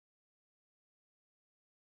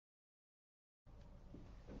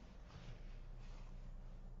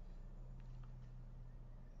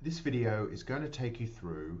This video is going to take you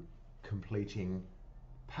through completing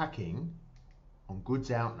packing on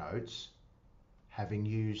goods out notes, having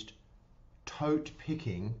used Tote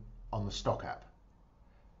Picking on the Stok app.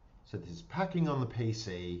 So this is packing on the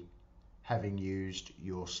PC, having used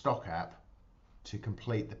your Stok app to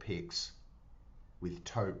complete the picks with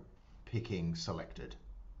Tote Picking selected.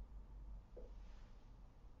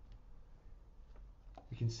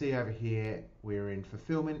 You can see over here we're in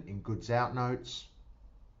fulfillment in goods out notes.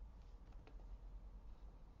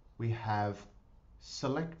 We have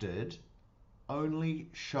selected only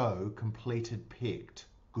show completed picked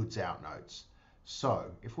goods out notes.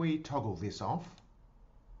 So if we toggle this off,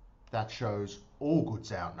 that shows all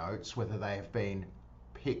goods out notes, whether they have been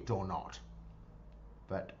picked or not.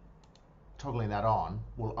 But toggling that on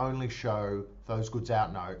will only show those goods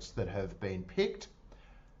out notes that have been picked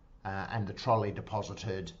and the trolley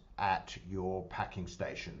deposited at your packing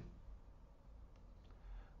station.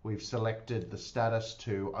 We've selected the status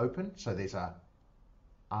to open, so these are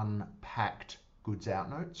unpacked goods out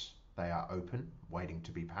notes. They are open, waiting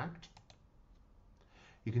to be packed.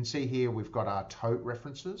 You can see here we've got our tote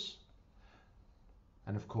references,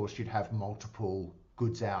 and of course you'd have multiple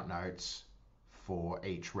goods out notes for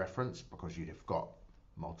each reference because you'd have got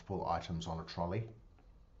multiple items on a trolley.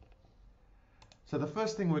 So the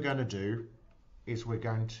first thing we're going to do is we're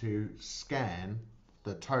going to scan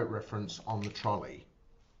the tote reference on the trolley.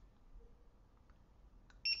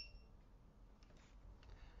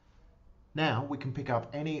 Now we can pick up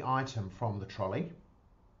any item from the trolley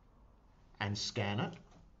and scan it,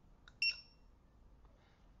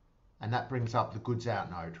 and that brings up the goods out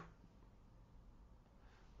note.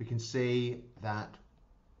 We can see that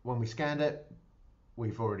when we scanned it,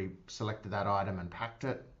 we've already selected that item and packed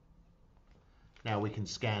it. Now we can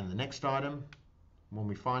scan the next item when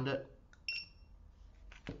we find it,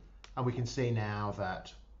 and we can see now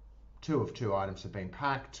that 2 of 2 items have been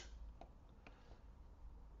packed.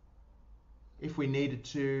 If we needed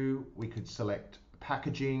to, we could select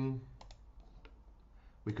packaging.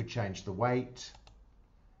 We could change the weight.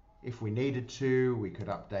 If we needed to, we could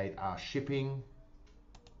update our shipping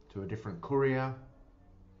to a different courier.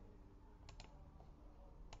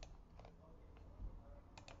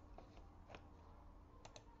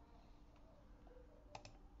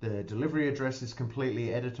 The delivery address is completely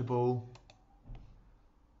editable,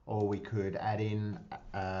 or we could add in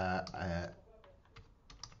a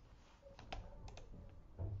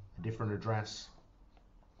different address.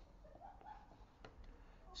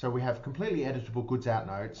 So we have completely editable goods out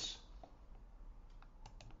notes,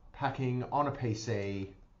 packing on a PC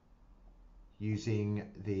using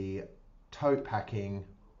the tote packing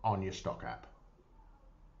on your Stok app.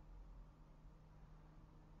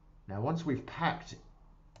 Now once we've packed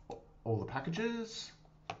all the packages,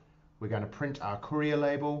 we're going to print our courier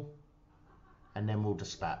label and then we'll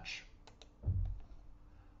dispatch.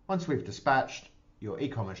 Once we've dispatched, your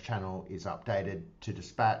e-commerce channel is updated to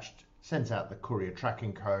dispatched, sends out the courier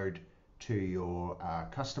tracking code to your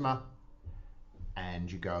customer,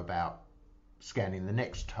 and you go about scanning the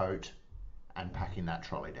next tote and packing that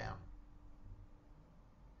trolley down.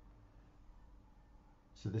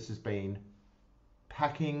 So this has been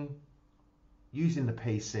packing using the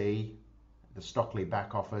PC, the Stok.ly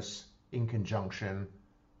back office, in conjunction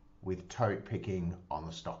with tote picking on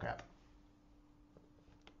the Stok app.